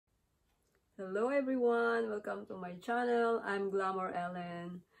Hello everyone, welcome to my channel. I'm Glamour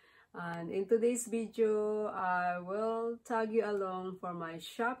Ellen, and in today's video I will tag you along for my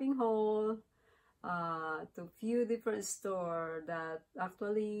shopping haul to few different stores that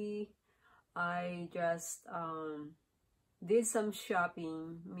actually I just did some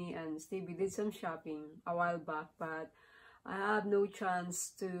shopping. Me and Stevie did some shopping a while back, but I have no chance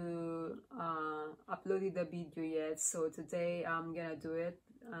to upload the video yet, so today I'm gonna do it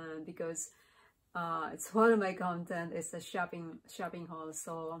because it's one of my content. It's a shopping haul.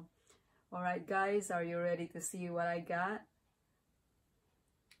 So alright guys, are you ready to see what I got?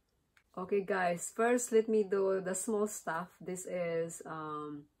 Okay guys, first let me do the small stuff. This is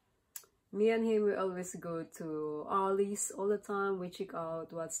me and him, we always go to Ollies all the time. We check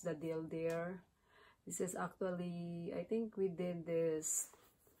out what's the deal there. This is actually, I think we did this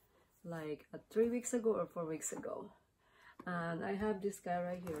like 3 weeks ago or 4 weeks ago. And I have this guy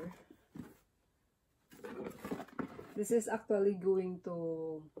right here. This is actually going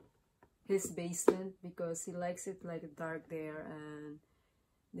to his basement because he likes it like dark there. And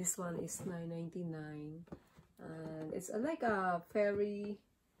this one is $9.99. And it's like a fairy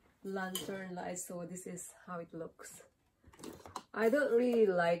lantern light. So this is how it looks. I don't really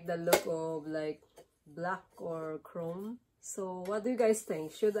like the look of like black or chrome. So what do you guys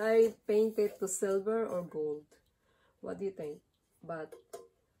think? Should I paint it to silver or gold? What do you think? But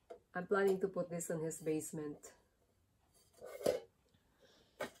I'm planning to put this on his basement.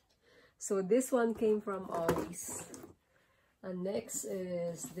 So this one came from Ollies. And next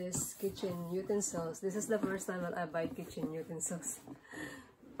is this kitchen utensils. This is the first time that I buy kitchen utensils.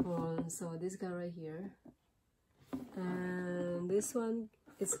 So this guy right here. And this one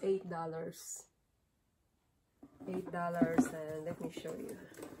is $8. $8, and let me show you.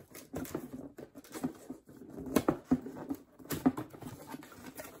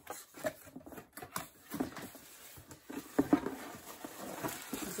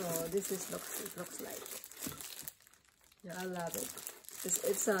 So this is it looks like. Yeah, I love it.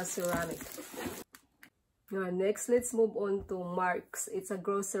 It's a ceramic. Now next, let's move on to Marc's. It's a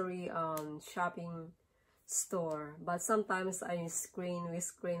grocery shopping store, but sometimes we screen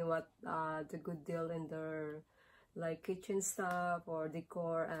what the good deal in their like kitchen stuff or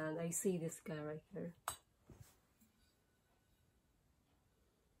decor, and I see this guy right here.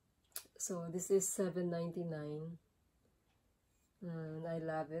 So this is $7.99, and I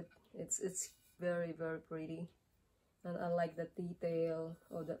love it. It's very pretty, and I like the detail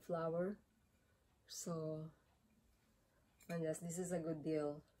of the flower. So, and yes, this is a good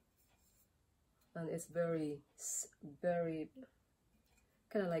deal, and it's very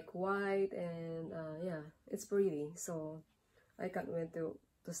kind of like white, and yeah, it's pretty. So I can't wait to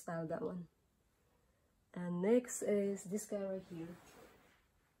style that one. And next is this guy right here.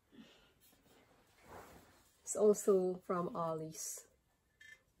 It's also from Ollies.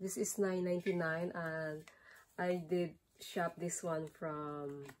 This is $9.99, and I did shop this one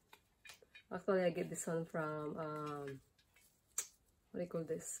from, actually I get this one from what do you call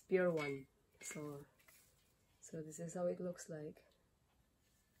this, Pier1. So this is how it looks like.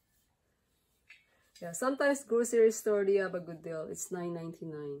 Yeah, sometimes grocery store, they have a good deal. It's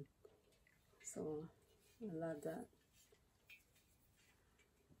 $9.99. So I love that.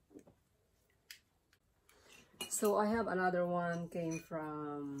 So I have another one, came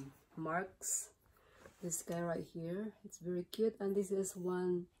from Marc's. This guy right here. It's very cute, and this is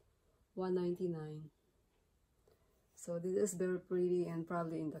 $1.99. So this is very pretty, and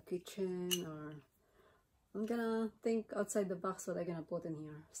probably in the kitchen, or I'm gonna think outside the box what I'm gonna put in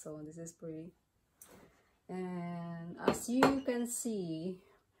here. So this is pretty. And as you can see,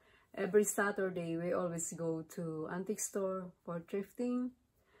 every Saturday we always go to antique store for thrifting,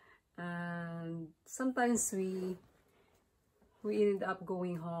 and sometimes we end up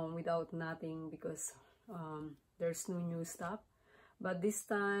going home without nothing because there's no new stuff. But this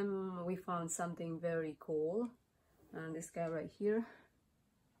time we found something very cool, and this guy right here,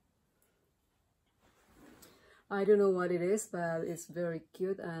 I don't know what it is, but it's very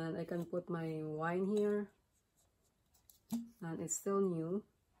cute, and I can put my wine here, and it's still new,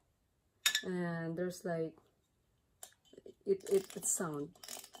 and there's like it sound,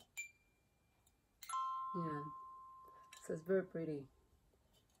 yeah, so it's very pretty.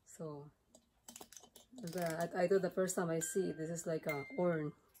 So I thought the first time I see it, this is like a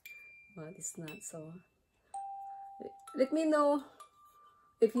horn, but it's not. So let me know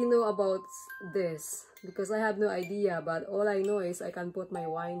if you know about this, because I have no idea, but all I know is I can put my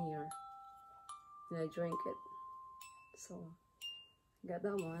wine here and I drink it. So got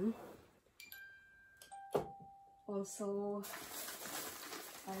that one. Also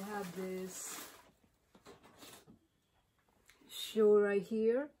I have this shoe right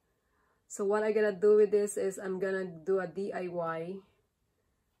here. So what I'm gonna do with this is I'm gonna do a DIY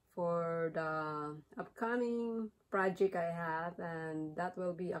for the upcoming project I have, and that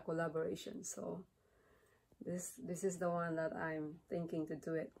will be a collaboration. So this is the one that I'm thinking to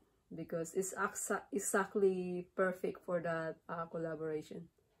do it, because it's exactly perfect for that collaboration.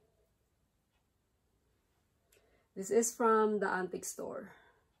 This is from the antique store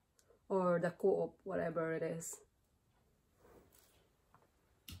or the co-op, whatever it is.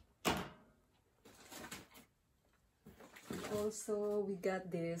 Also, we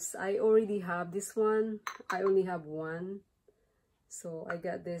got this. I already have this one. I only have one, so I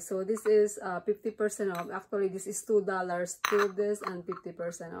got this. So this is 50% off. Actually, this is $2, 2 of this, and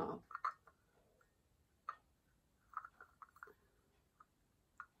 50% off.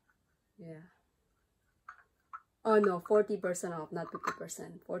 Yeah. Oh no, 40% off, not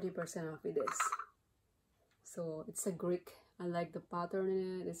 50%. 40% off with this. So it's a Greek. I like the pattern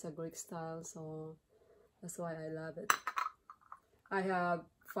in it. It's a Greek style, so that's why I love it. I have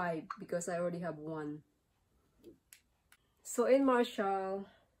 5 because I already have 1. So in Marshall,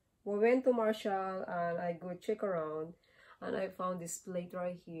 we went to Marshall and I go check around, and I found this plate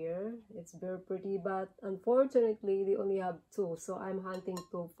right here. It's very pretty, but unfortunately they only have 2, so I'm hunting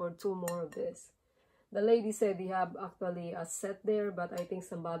for 2 more of this. The lady said they have actually a set there, but I think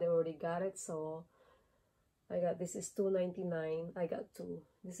somebody already got it, so I got this. Is $2.99. I got 2.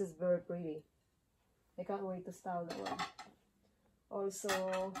 This is very pretty. I can't wait to style that one.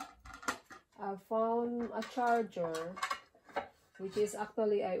 Also, I found a charger, which is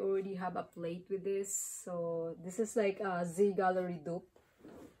actually I already have a plate with this. So this is like a Z Gallery dupe.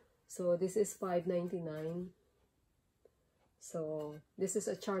 So this is $5.99. So this is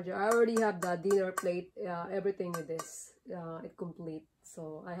a charger. I already have the dinner plate, everything with this, it complete.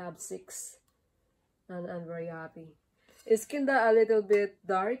 So I have 6, and I'm very happy. It's kinda a little bit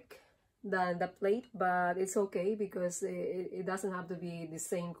dark than the plate, but it's okay because it doesn't have to be the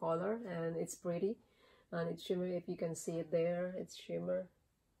same color, and it's pretty, and it's shimmer. If you can see it there, it's shimmer.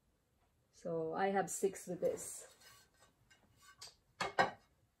 So I have 6 with this.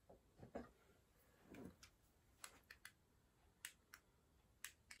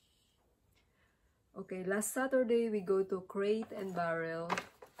 Okay, last Saturday we go to Crate&Barrel,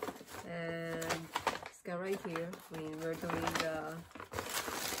 and it's got right here. We're doing the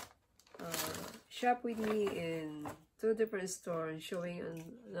shop with me in 2 different stores, showing and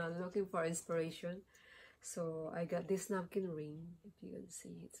looking for inspiration. So I got this napkin ring. If you can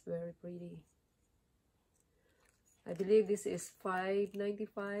see, it's very pretty. I believe this is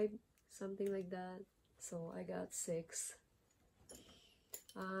 $5.95, something like that. So I got 6,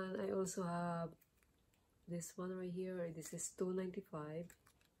 and I also have this one right here. This is $2.95.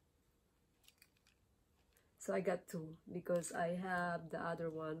 So I got 2 because I have the other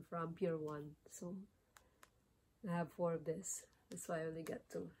one from Pier1. So I have 4 of this. That's why I only got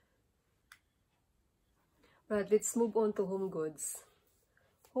 2. But let's move on to Homegoods.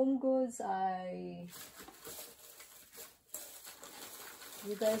 Homegoods,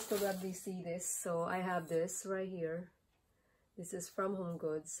 you guys probably see this. So I have this right here. This is from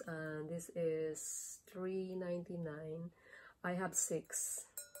Homegoods, and this is $3.99. I have 6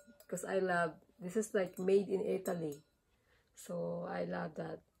 because I love, this is like made in Italy, so I love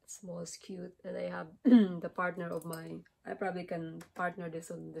that. Small, cute, and I have the partner of mine. I probably can partner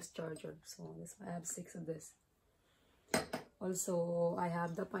this on this charger, so this, I have 6 of this. Also, I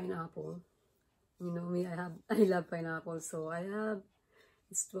have the pineapple. You know me, I love pineapple, so I have,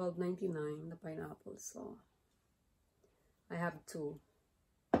 it's $12.99 the pineapple. So I have 2,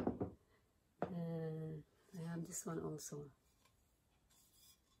 and I have this one also.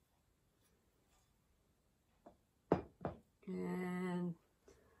 And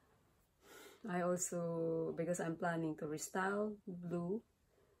I also, because I'm planning to restyle blue,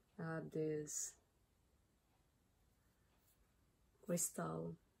 I have this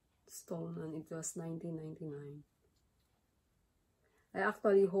crystal stone, and it was $19.99. I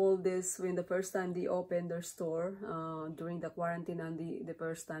actually hold this when the first time they opened their store, during the quarantine, and the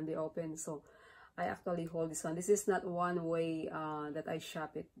first time they opened. So I actually hold this one. This is not one way that I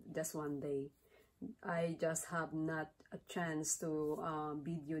shop it just one day. I just have not a chance to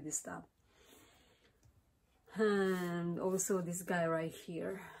video this stuff. And also this guy right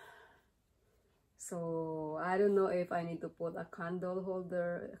here. So I don't know if I need to put a candle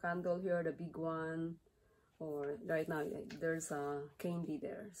holder, candle here, the big one, or right now there's a candy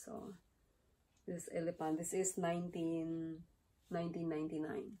there. So this elephant, this is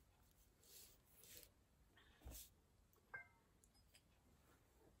 $19.99.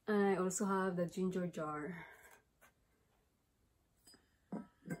 also have the ginger jar.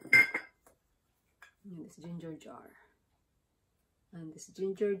 This ginger jar. And this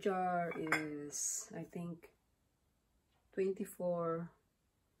ginger jar is, I think,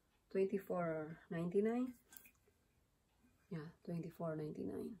 $24.99. Yeah,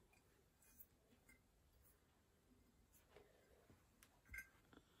 $24.99.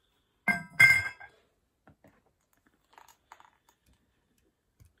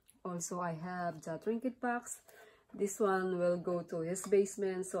 Also, I have the trinket box. This one will go to his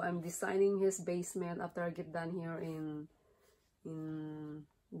basement, so I'm designing his basement after I get done here in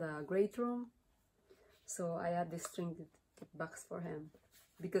the great room. So I have this trinket box for him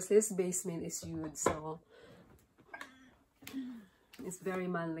because his basement is huge, so it's very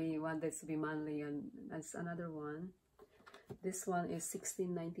manly. He wanted to be manly, and that's another one. This one is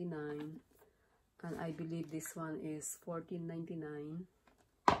 $16.99, and I believe this one is $14.99.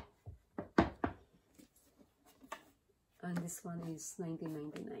 And this one is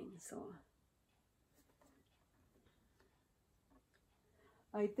 $19.99. So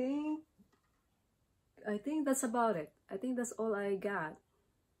I think that's about it. I think that's all I got.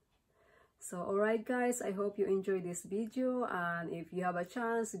 So alright guys, I hope you enjoyed this video, and if you have a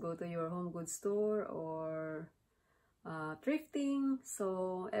chance, go to your Homegoods store or thrifting.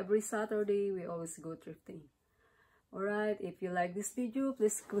 So every Saturday we always go thrifting. Alright, if you like this video,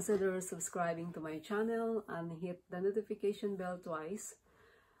 please consider subscribing to my channel and hit the notification bell twice.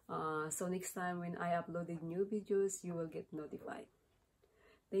 So next time when I uploaded new videos, you will get notified.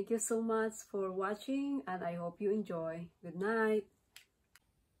 Thank you so much for watching, and I hope you enjoy. Good night.